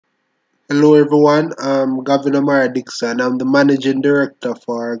Hello everyone, I'm Gavin Omar Dixon. I'm the Managing Director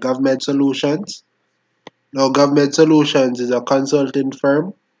for Gav-Med Solutions. Now, Gav-Med Solutions is a consulting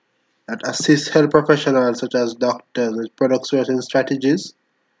firm that assists health professionals such as doctors with product sourcing strategies,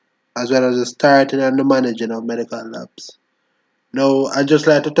 as well as the starting and the managing of medical labs. Now, I'd just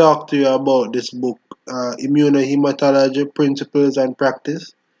like to talk to you about this book, Immunohematology Principles and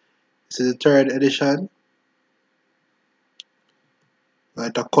Practice. This is the third edition.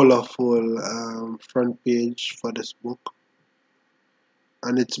 Got a colorful front page for this book,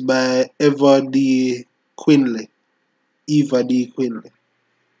 and it's by Quinley. Eva Quinley.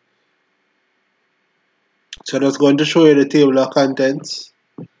 So that's going to show you the table of contents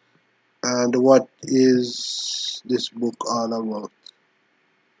and what is this book all about.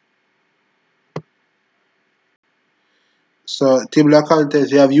 So table of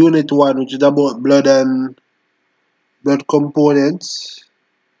contents, you have unit 1, which is about blood and blood components,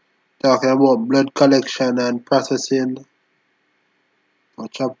 talking about blood collection and processing for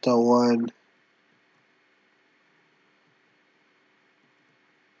chapter 1.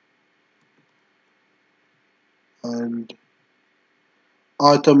 And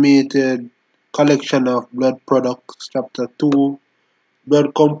automated collection of blood products, chapter 2.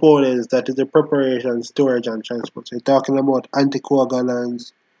 Blood components, that is the preparation, storage, and transport. So you're talking about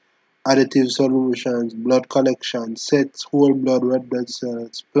anticoagulants, additive solutions, blood collection, sets, whole blood, red blood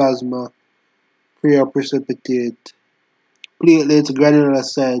cells, plasma, precipitate, platelets,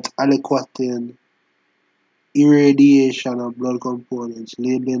 granulocytes, aliquotin, irradiation of blood components,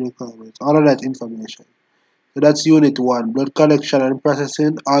 labeling requirements, all of that information. So that's unit 1, blood collection and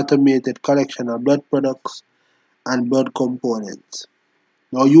processing, automated collection of blood products and blood components.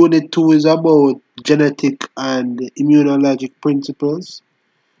 Now, Unit 2 is about genetic and immunologic principles.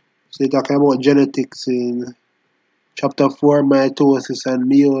 So, you're talking about genetics in Chapter 4, mitosis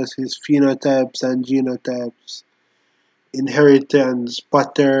and meiosis, phenotypes and genotypes, inheritance,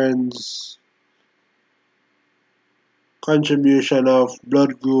 patterns, contribution of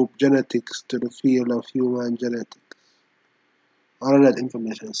blood group genetics to the field of human genetics. All of that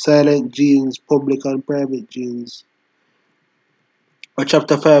information. Silent genes, public and private genes.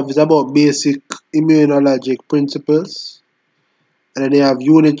 Chapter 5 is about basic immunologic principles. And then you have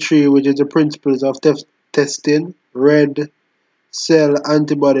Unit 3, which is the principles of testing, red cell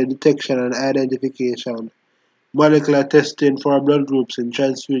antibody detection and identification, molecular testing for blood groups in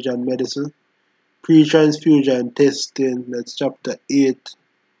transfusion medicine, pre-transfusion testing, that's chapter 8.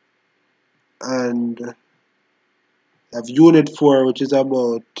 And you have Unit 4, which is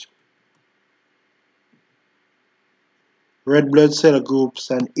about red blood cell groups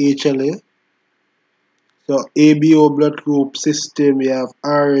and HLA. So ABO blood group system, we have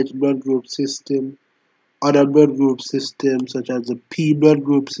RH blood group system, other blood group systems such as the P blood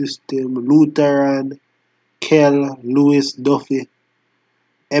group system, Lutheran, Kell, Lewis, Duffy,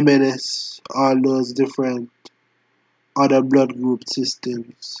 MNS, all those different other blood group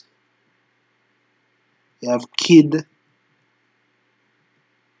systems. You have KID,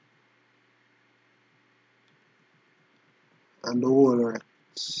 and the whole rest.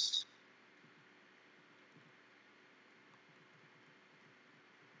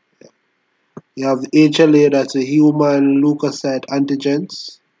 You have the HLA, that's a human leukocyte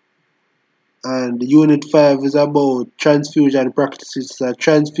antigens. And Unit 5 is about transfusion practices,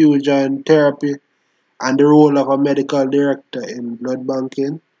 transfusion therapy, and the role of a medical director in blood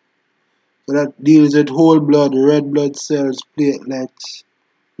banking. So that deals with whole blood, red blood cells, platelets,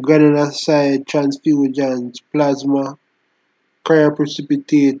 granulocyte transfusions, plasma,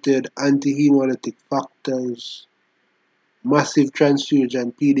 cryoprecipitated antihemolytic factors, massive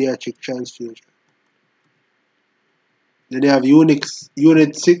transfusion, pediatric transfusion. Then you have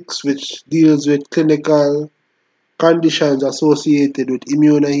Unit 6, which deals with clinical conditions associated with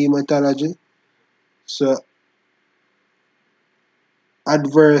immunohematology. So,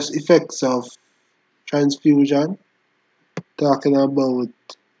 adverse effects of transfusion, talking about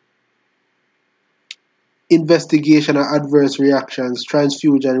investigation of adverse reactions,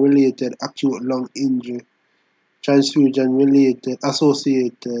 transfusion related acute lung injury, transfusion related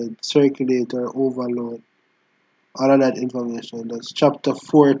associated circulator overload. All of that information. That's chapter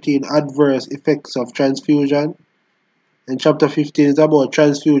 14, adverse effects of transfusion. And chapter 15 is about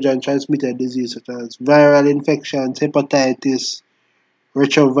transfusion transmitted disease such as viral infections, hepatitis,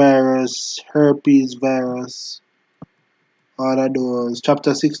 retrovirus, herpes virus, all of those.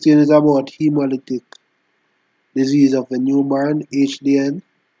 Chapter 16 is about hemolytic disease of the newborn, HDN.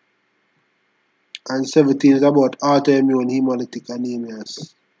 And 17 is about autoimmune hemolytic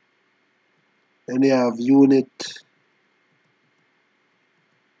anemias. Then you have Unit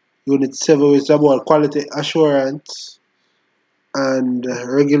Unit 7 is about quality assurance and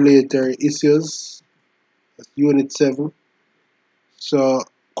regulatory issues. That's Unit 7. So,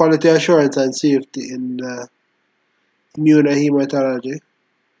 quality assurance and safety in immunohematology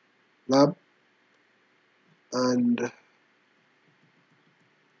lab, and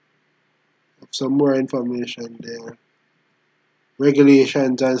some more information there.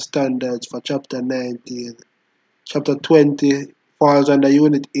 Regulations and standards for Chapter 19. Chapter 20 falls under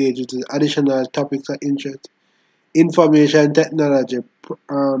Unit 8, which is additional topics of interest. Information technology,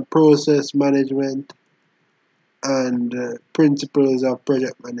 process management, and principles of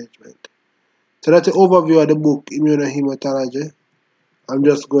project management. So that's the overview of the book, Immunohematology. I'm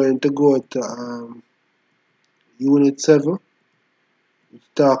just going to go to Unit 7, which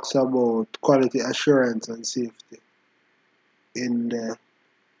talks about quality assurance and safety in the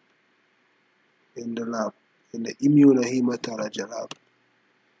lab, in the immunohematology lab.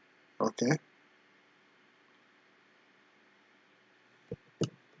 Okay.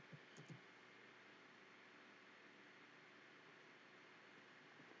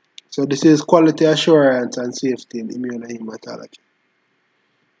 So this is quality assurance and safety in immunohematology.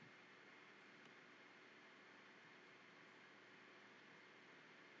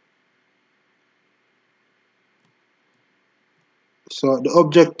 So the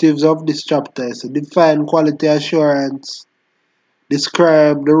objectives of this chapter is to define quality assurance,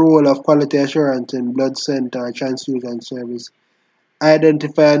 describe the role of quality assurance in blood center transfusion service,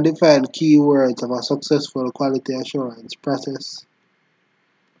 identify and define keywords of a successful quality assurance process,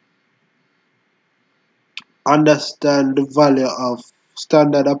 understand the value of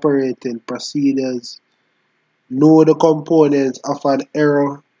standard operating procedures, know the components of an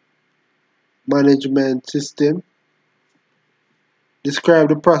error management system, describe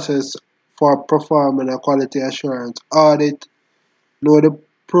the process for performing a quality assurance audit, know the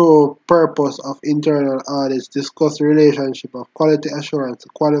purpose of internal audits, discuss the relationship of quality assurance to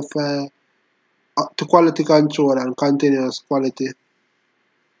quality control and continuous quality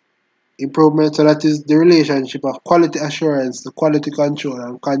improvement. So that is the relationship of quality assurance to quality control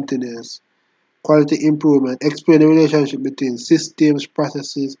and continuous quality improvement. Explain the relationship between systems,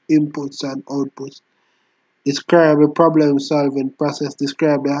 processes, inputs, and outputs. Describe the problem-solving process.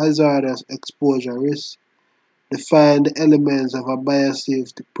 Describe the hazardous exposure risk. Define the elements of a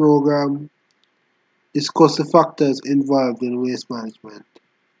biosafety program. Discuss the factors involved in waste management.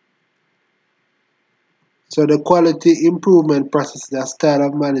 So the quality improvement process is a style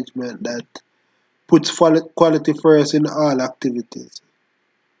of management that puts quality first in all activities.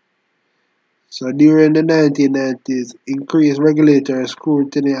 So during the 1990s, increased regulatory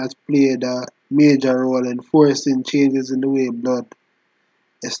scrutiny has played a major role in forcing changes in the way blood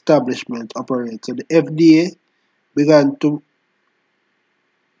establishment operates. So the FDA began to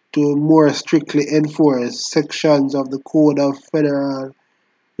more strictly enforce sections of the Code of Federal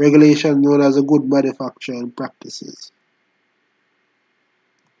Regulation known as the Good Manufacturing Practices.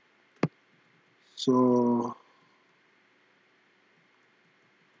 So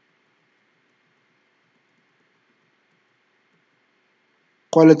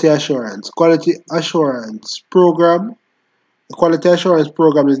quality assurance. Quality assurance program. The quality assurance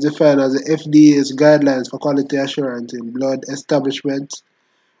program is defined as the FDA's guidelines for quality assurance in blood establishments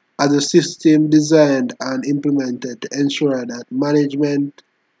as a system designed and implemented to ensure that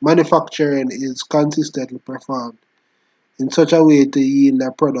manufacturing is consistently performed in such a way to yield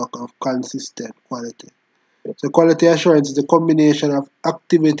a product of consistent quality. So quality assurance is a combination of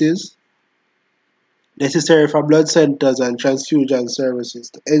activities necessary for blood centers and transfusion services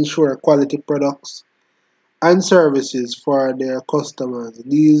to ensure quality products and services for their customers.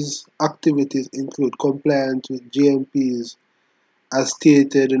 These activities include compliance with GMPs as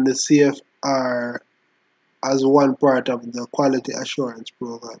stated in the CFR as one part of the quality assurance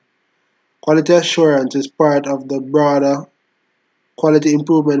program. Quality assurance is part of the broader quality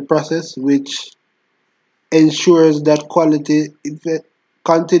improvement process, which ensures that quality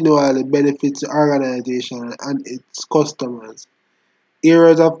continually benefits the organization and its customers.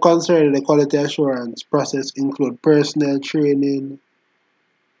 Areas of concern in the quality assurance process include personnel training,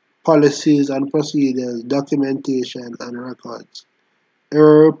 policies and procedures, documentation and records,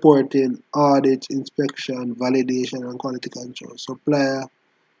 error reporting, audit, inspection, validation and quality control, supplier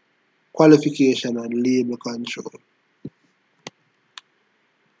qualification and labor control.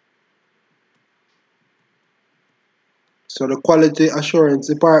 So the quality assurance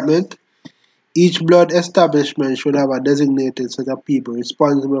department, each blood establishment should have a designated set of people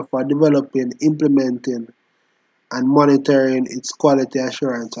responsible for developing, implementing, and monitoring its quality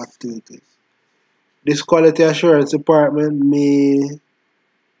assurance activities. This quality assurance department may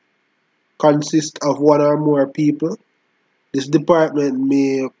consist of one or more people. This department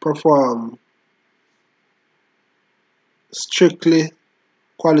may perform strictly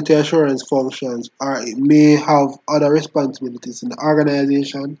quality assurance functions, or it may have other responsibilities in the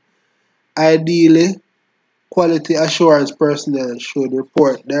organization. Ideally, quality assurance personnel should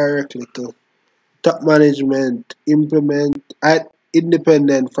report directly to top management, implement at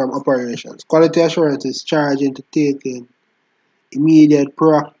independent from operations. Quality assurance is charged into taking immediate,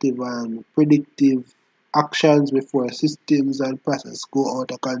 proactive, and predictive actions before systems and processes go out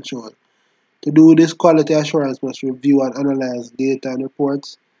of control. To do this, quality assurance must review and analyze data and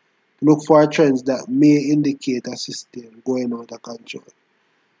reports, look for trends that may indicate a system going out of control.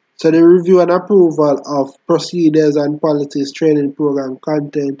 So the review and approval of procedures and policies, training program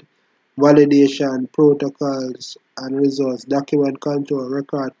content, validation, protocols and results, document control,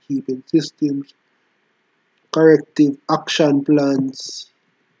 record keeping systems, corrective action plans,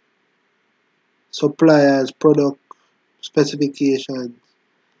 suppliers, product specifications,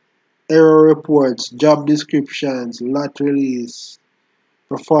 error reports, job descriptions, lot release,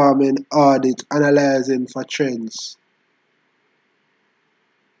 performing audit, analyzing for trends,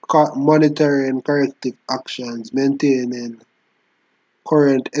 monitoring corrective actions, maintaining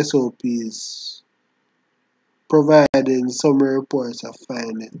current SOPs, providing summary reports of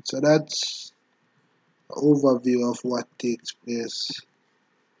findings. So that's an overview of what takes place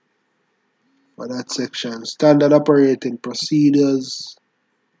for that section. Standard operating procedures.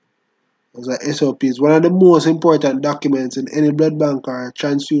 Those are SOPs. One of the most important documents in any blood bank or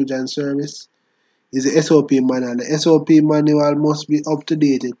transfusion service is the SOP manual. The SOP manual must be up to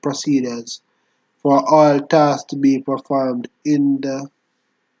date with procedures for all tasks to be performed in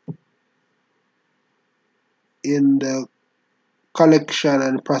the collection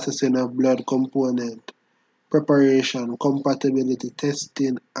and processing of blood component, preparation, compatibility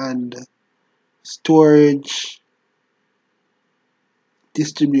testing, and storage,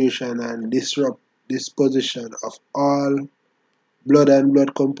 distribution, and disposition of all blood and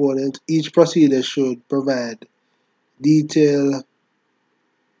blood components. Each procedure should provide detailed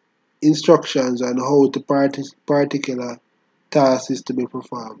instructions on how the particular task is to be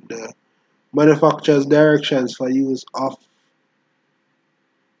performed. The manufacturer's directions for use of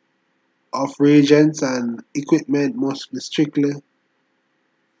reagents and equipment must be strictly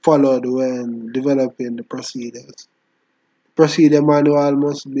followed when developing the procedures. Procedure manual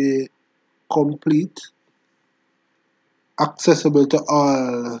must be complete, accessible to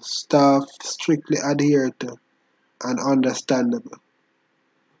all staff, strictly adhered to, and understandable.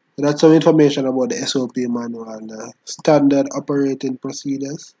 So that's some information about the SOP manual, the standard operating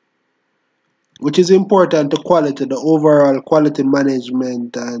procedures, which is important to quality, the overall quality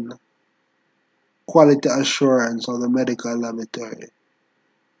management and quality assurance of the medical laboratory.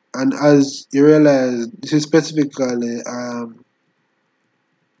 And as you realize, this is specifically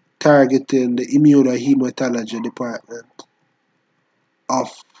targeting the immunohematology department of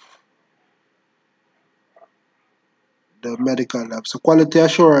the medical lab. So quality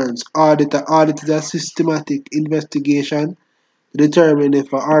assurance audit is a systematic investigation to determine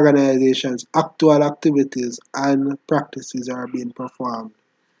if an organization's actual activities and practices are being performed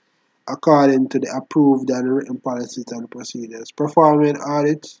according to the approved and written policies and procedures. Performing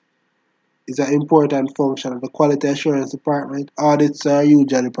audits is an important function of the quality assurance department. Audits are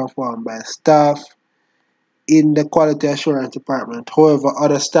usually performed by staff in the quality assurance department. However,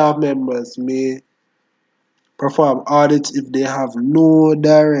 other staff members may perform audits if they have no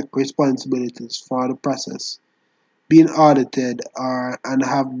direct responsibilities for the process being audited and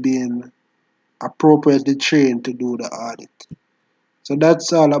have been appropriately trained to do the audit. So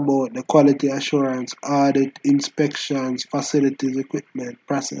that's all about the quality assurance, audit, inspections, facilities, equipment,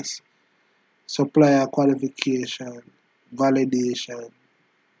 process, supplier qualification, validation,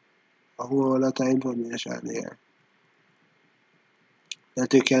 a whole lot of information here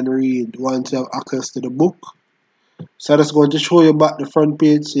that you can read once you have access to the book. So that's going to show you back the front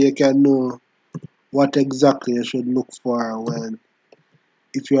page so you can know what exactly you should look for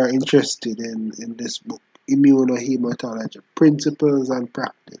if you are interested in this book, Immunohematology, Principles and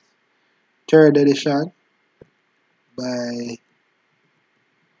Practice, 3rd edition by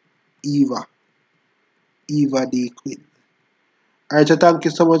Eva Quinley. Alright, so thank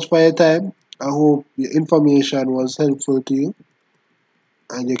you so much for your time. I hope the information was helpful to you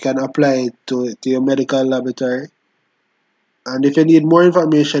and you can apply it to your medical laboratory. And if you need more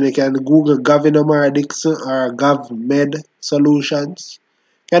information, you can Google Gavin Omar Dixon or Gav-Med solutions.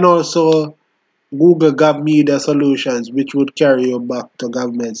 You can also Google Gav-Media solutions, which would carry you back to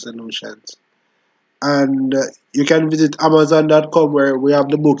Gav-Med solutions. And you can visit Amazon.com where we have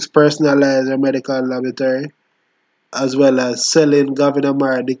the books Personalized or Medical Laboratory, as well as Selling Gavin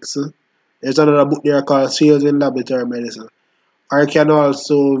Omar Dixon. There's another book there called Sales in Laboratory Medicine. Or you can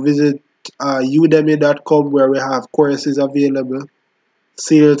also visit udemy.com where we have courses available.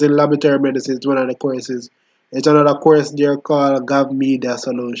 Sales in Laboratory Medicine is one of the courses. There's another course there called Gav-Media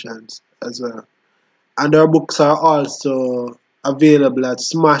Solutions as well. And our books are also available at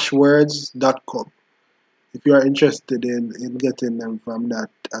smashwords.com if you are interested in getting them from that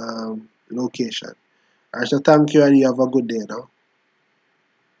location. Alright, so thank you and you have a good day now.